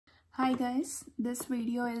Hi guys, this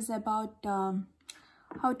video is about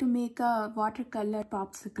how to make a watercolor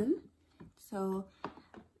popsicle. So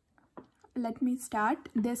let me start.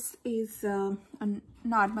 This is a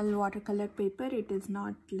normal watercolor paper. It is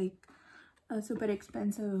not like a super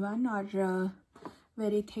expensive one or a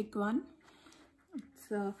very thick one.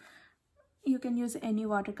 So you can use any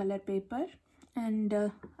watercolor paper, and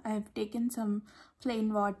I have taken some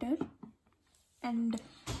plain water and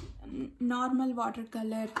normal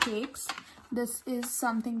watercolor cakes. This is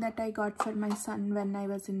something that I got for my son when I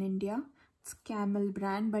was in India. It's Camel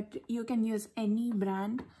brand, but you can use any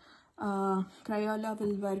brand. Crayola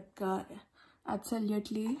will work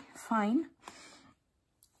absolutely fine.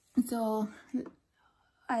 So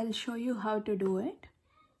I'll show you how to do it.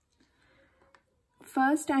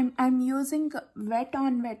 First, I'm using wet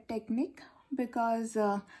on wet technique because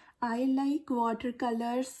I like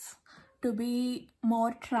watercolors to be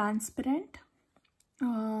more transparent.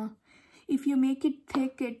 If you make it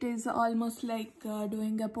thick, it is almost like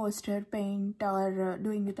doing a poster paint or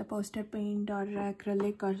doing with a poster paint or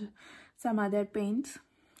acrylic or some other paints.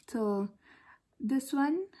 So this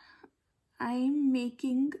one, I'm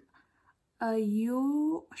making a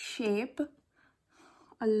U shape,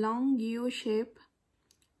 a long U shape.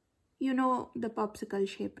 You know the popsicle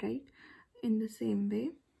shape, right? In the same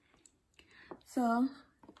way. So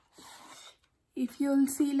if you'll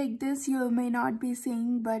see like this, you may not be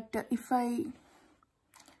seeing, but if I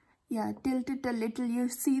tilt it a little, you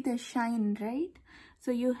see the shine, right?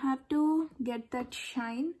 So you have to get that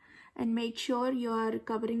shine and make sure you are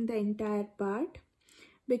covering the entire part.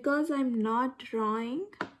 Because I'm not drawing,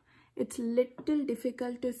 it's little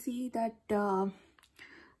difficult to see that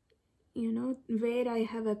you know where I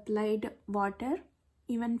have applied water.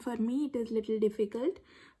 Even for me it is little difficult,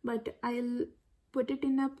 but I'll put it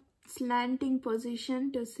in a slanting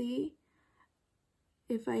position to see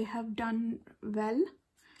if I have done well,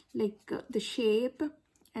 like the shape,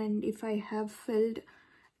 and if I have filled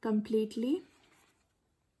completely.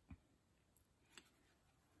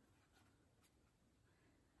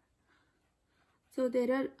 So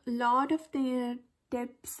there are a lot of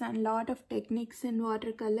tips and lot of techniques in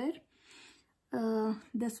watercolor.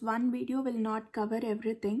 This one video will not cover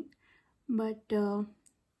everything, but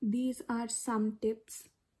these are some tips.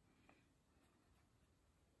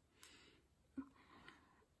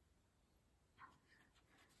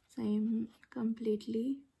 So I'm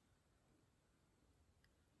completely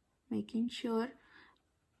making sure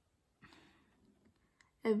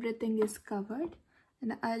everything is covered,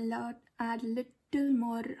 and I'll add little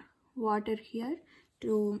more water here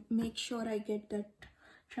to make sure I get that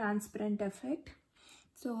transparent effect.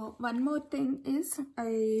 So one more thing is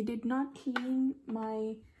I did not clean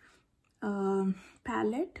my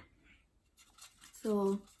palette.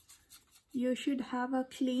 So you should have a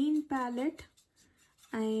clean palette.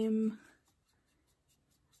 I am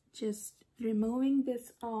just removing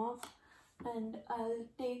this off, and I'll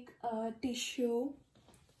take a tissue.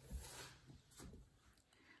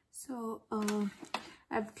 So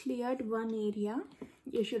I've cleared one area.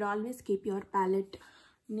 You should always keep your palette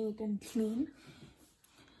neat and clean.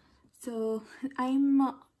 So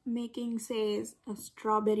I'm making, say, a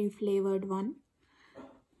strawberry flavored one.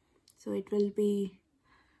 So it will be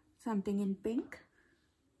something in pink.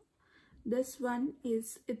 This one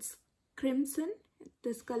is, it's crimson.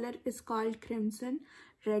 This color is called crimson,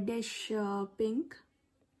 reddish pink.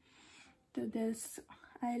 To this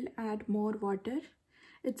I'll add more water.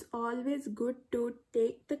 It's always good to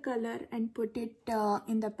take the color and put it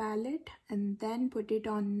in the palette and then put it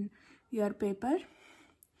on your paper.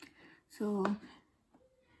 So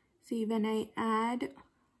see, when I add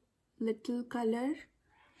little color,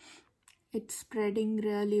 it's spreading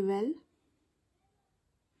really well.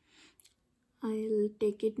 I'll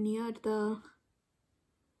take it near the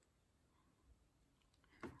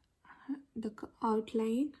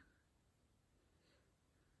outline.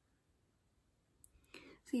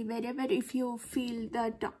 See, wherever if you feel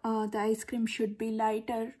that the ice cream should be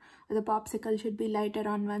lighter, or the popsicle should be lighter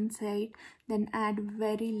on one side, then add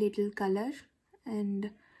very little color.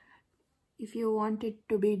 And if you want it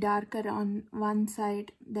to be darker on one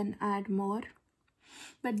side, then add more.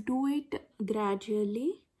 But do it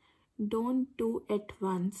gradually. Don't do at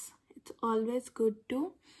once. It's always good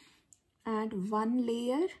to add one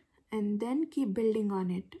layer and then keep building on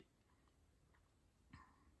it.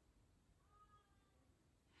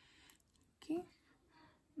 Okay,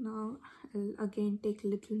 now I'll again take a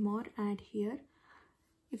little more, add here.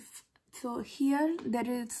 So here there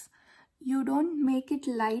is, you don't make it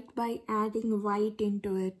light by adding white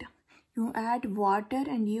into it. You add water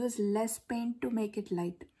and use less paint to make it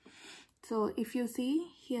light. So if you see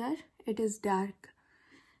here, it is dark.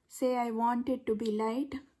 Say I want it to be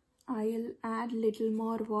light, I'll add little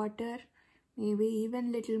more water, maybe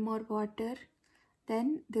even little more water,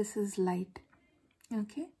 then this is light.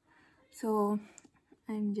 Okay, so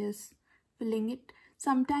I'm just filling it.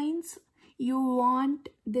 Sometimes you want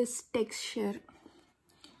this texture.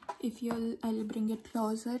 If I'll bring it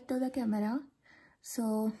closer to the camera.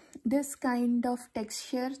 So this kind of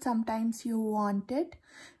texture, sometimes you want it,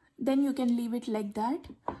 then you can leave it like that.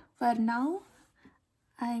 For now,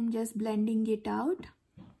 I'm just blending it out,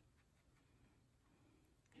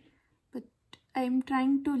 but I'm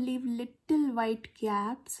trying to leave little white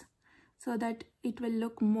gaps so that it will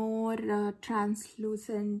look more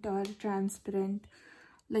translucent or transparent,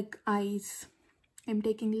 like ice. I'm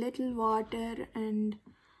taking little water and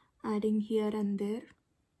adding here and there.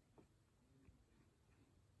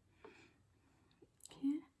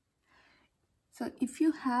 Okay. So if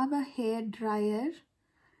you have a hair dryer,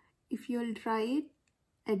 if you'll dry it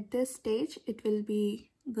at this stage, it will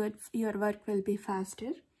be good. Your work will be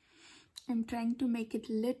faster. I'm trying to make it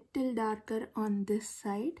little darker on this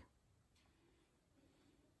side.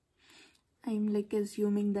 I'm like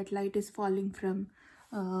assuming that light is falling from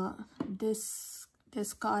this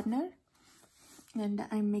corner, and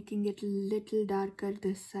I'm making it little darker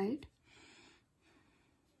this side.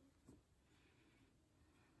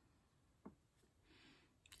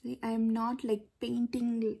 See, I'm not like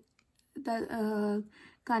painting the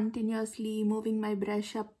continuously moving my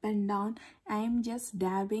brush up and down. I'm just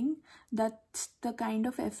dabbing. That's the kind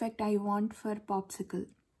of effect I want for Popsicle.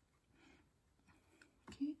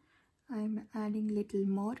 Okay, I'm adding little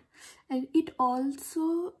more, and it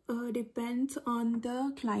also depends on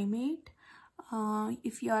the climate.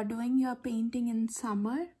 If you are doing your painting in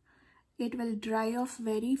summer, it will dry off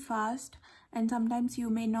very fast, and sometimes you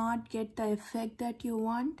may not get the effect that you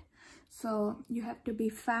want. So you have to be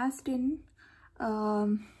fast in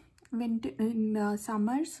winter, in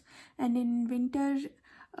summers, and in winter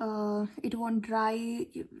it won't dry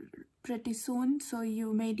pretty soon, so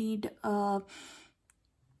you may need the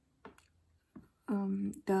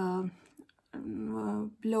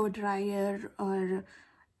blow dryer or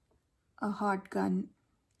a hot gun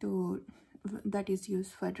that is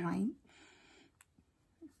used for drying.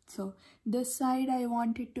 So this side I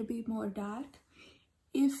want it to be more dark.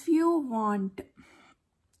 If you want,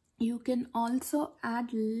 you can also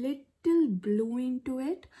add little blue into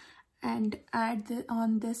it and add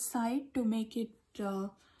on this side to make it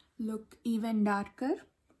look even darker.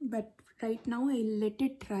 But right now I'll let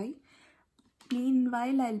it dry.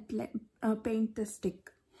 Meanwhile, I'll paint the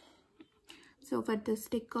stick. So for the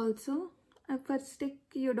stick also, for stick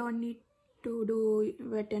you don't need to do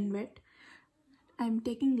wet and wet. I'm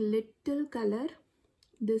taking little color.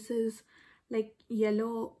 This is like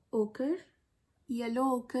yellow ochre.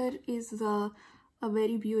 Yellow ochre is a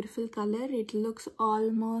very beautiful color. It looks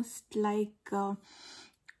almost like a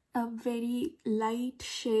very light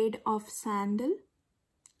shade of sandal.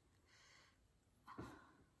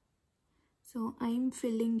 So I'm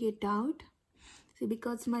filling it out. See,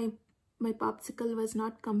 because my popsicle was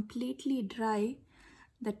not completely dry,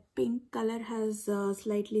 that pink color has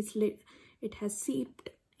slightly slid. It has seeped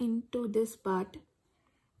into this part,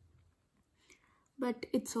 but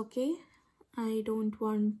it's okay. I don't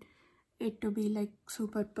want it to be like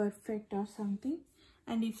super perfect or something.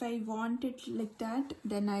 And if I want it like that,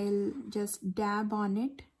 then I'll just dab on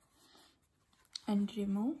it and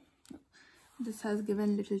remove. This has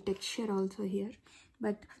given little texture also here,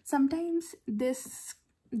 but sometimes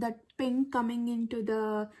that pink coming into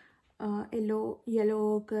the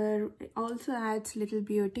yellow ochre also adds little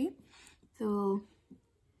beauty. So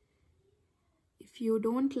if you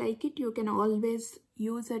don't like it, you can always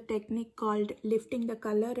use a technique called lifting the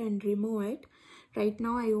color and remove it. Right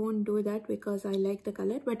now I won't do that because I like the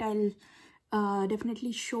color, but I'll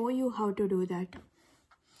definitely show you how to do that.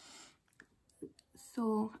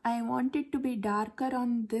 So I want it to be darker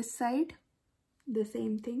on this side, the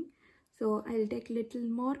same thing. So I'll take little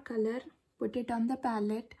more color, put it on the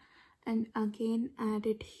palette, and again add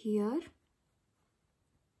it here.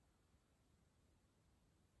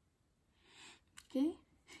 Okay,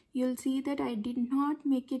 you'll see that I did not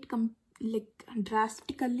make it like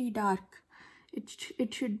drastically dark.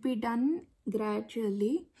 It should be done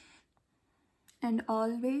gradually, and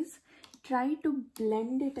always try to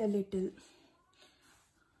blend it a little.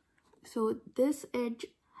 So this edge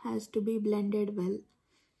has to be blended well.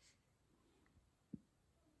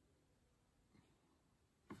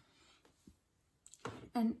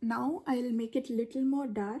 And now I'll make it little more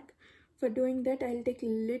dark. For doing that, I'll take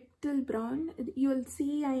little brown. You'll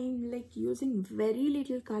see I'm like using very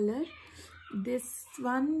little color. This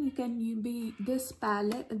one this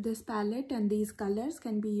palette and these colors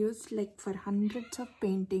can be used like for hundreds of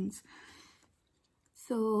paintings.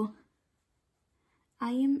 So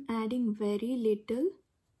I am adding very little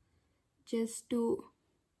just to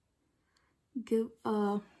give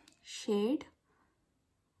a shade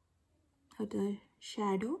or the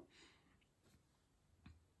shadow.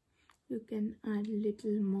 You can add a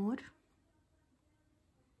little more.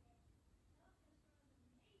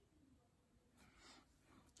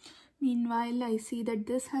 Meanwhile, I see that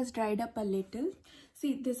this has dried up a little.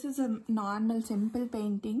 See, this is a normal simple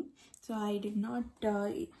painting, so I did not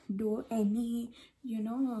do any,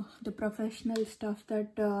 the professional stuff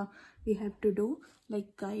that we have to do.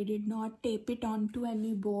 Like, I did not tape it onto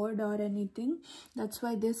any board or anything. That's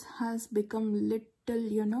why this has become little,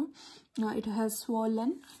 it has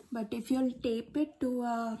swollen. But if you'll tape it to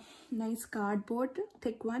a nice cardboard,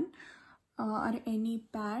 thick one, or any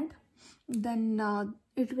pad, then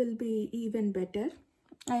it will be even better.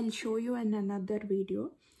 I'll show you in another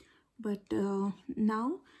video. But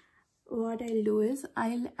now what I'll do is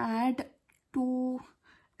I'll add 2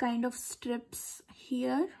 kind of strips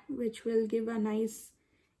here, which will give a nice,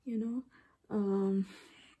 it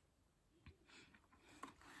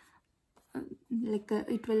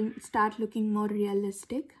will start looking more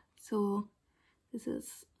realistic. So this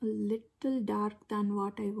is a little dark than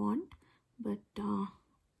what I want, but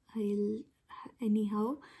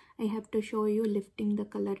anyhow I have to show you lifting the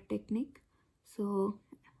color technique, so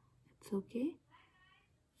it's okay.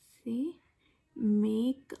 See,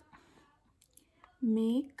 make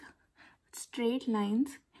straight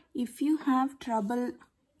lines. If you have trouble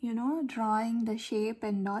drawing the shape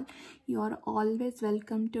and all, you are always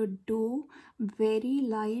welcome to do very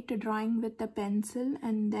light drawing with the pencil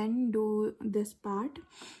and then do this part,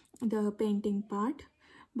 the painting part.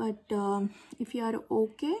 But if you are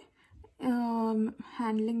okay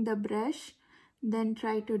handling the brush, then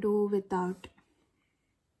try to do without.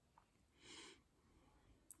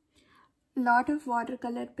 Lot of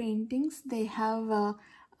watercolor paintings, they have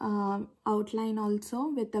outline also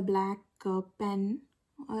with a black pen,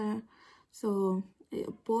 so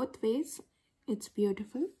both ways it's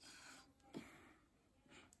beautiful.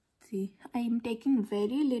 See, I am taking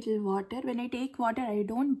very little water. When I take water, I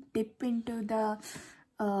don't dip into the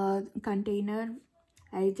container.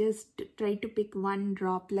 I just try to pick one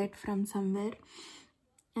droplet from somewhere,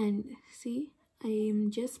 and see, I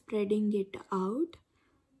am just spreading it out.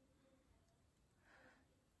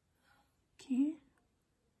 Okay,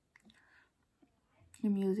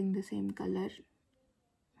 I'm using the same color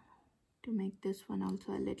to make this one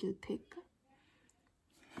also a little thick.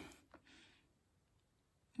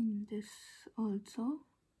 And this also.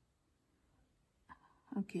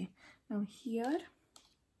 Okay, now here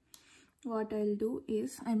what I'll do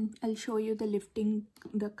is I'll show you the lifting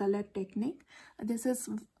the color technique. This is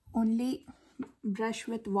only brush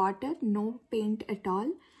with water, no paint at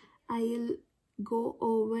all. I'll go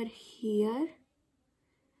over here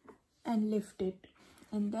and lift it,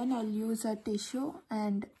 and then I'll use a tissue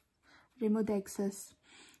and remove the excess.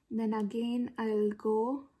 Then again I'll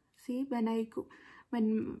go, see,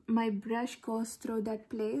 when my brush goes through that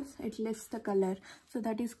place, it lifts the color. So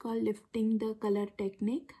that is called lifting the color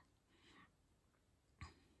technique.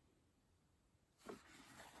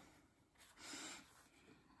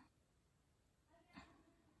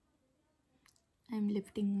 I'm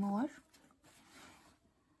lifting more.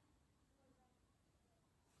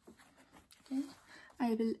 Okay,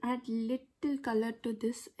 I will add little color to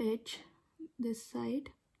this edge, this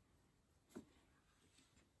side.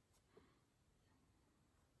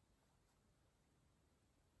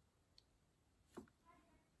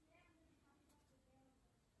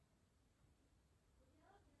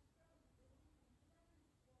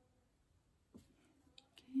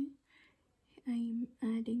 Okay, I'm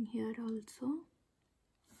adding here also.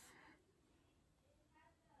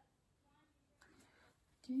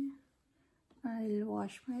 Okay, I'll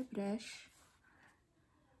wash my brush.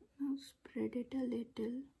 Now spread it a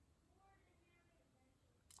little.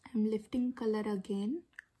 I'm lifting color again.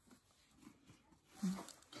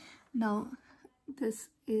 Now this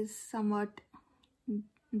is somewhat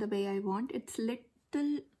the way I want. It's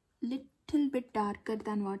little bit darker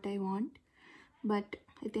than what I want, but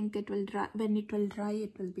I think it will dry. When it will dry,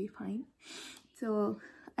 it will be fine. So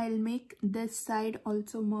I'll make this side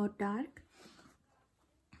also more dark.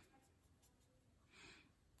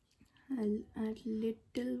 I'll add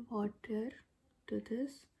little water to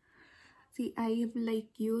this. See, I have like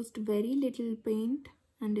used very little paint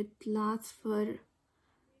and it lasts for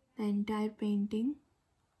entire painting.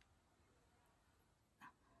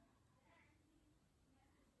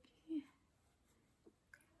 Okay.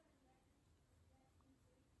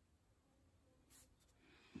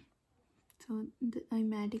 So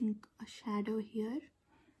I'm adding a shadow here.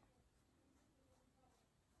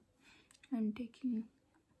 I'm taking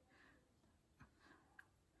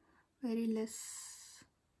very less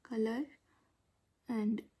color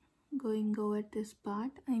and going over this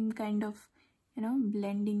part. I'm kind of, you know,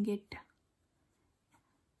 blending it.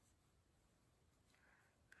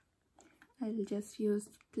 I'll just use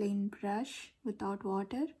plain brush without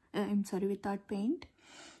water, without paint,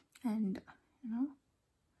 and you know,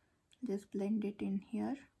 just blend it in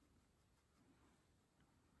here.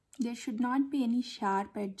 There should not be any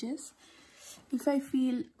sharp edges. If I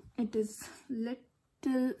feel it is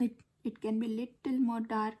little, it can be little more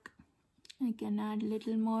dark, I can add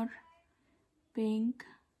little more pink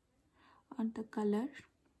on the color.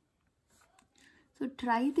 So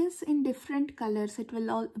try this in different colors. It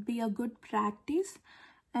will all be a good practice,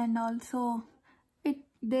 and also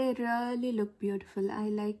they really look beautiful. I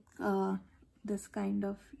like this kind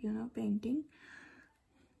of, you know, painting,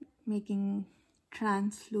 making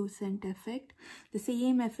translucent effect. The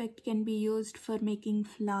same effect can be used for making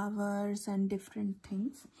flowers and different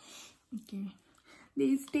things. Okay,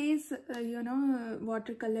 these days you know,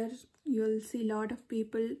 watercolors, you'll see a lot of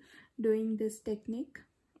people doing this technique.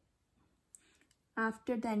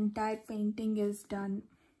 After the entire painting is done,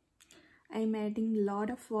 I'm adding a lot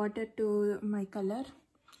of water to my color.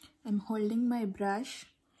 I'm holding my brush,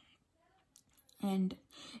 and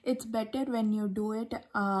it's better when you do it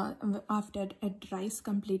after it dries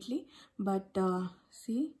completely. But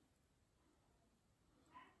see,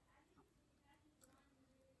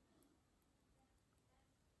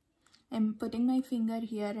 I'm putting my finger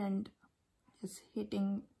here and just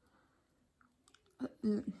hitting,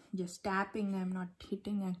 just tapping. I'm not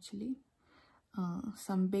hitting actually.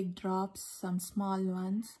 Some big drops, some small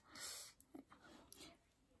ones.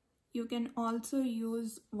 You can also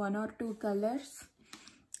use one or two colors.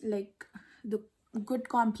 Like the good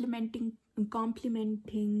complementing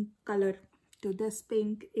color to this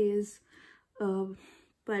pink is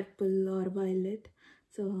purple or violet.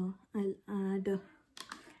 So I'll add a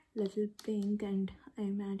little pink, and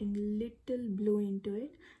I'm adding little blue into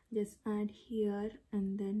it. Just add here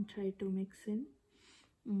and then try to mix in.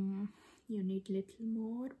 You need little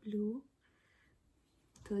more blue.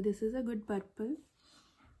 So this is a good purple.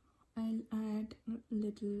 I'll add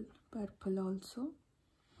little purple also.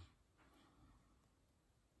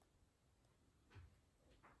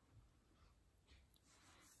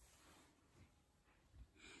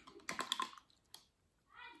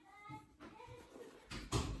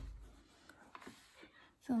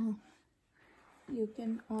 So you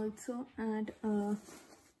can also add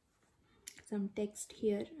some text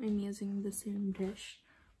here. I'm using the same brush,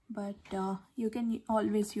 but you can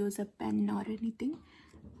always use a pen or anything.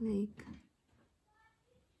 Like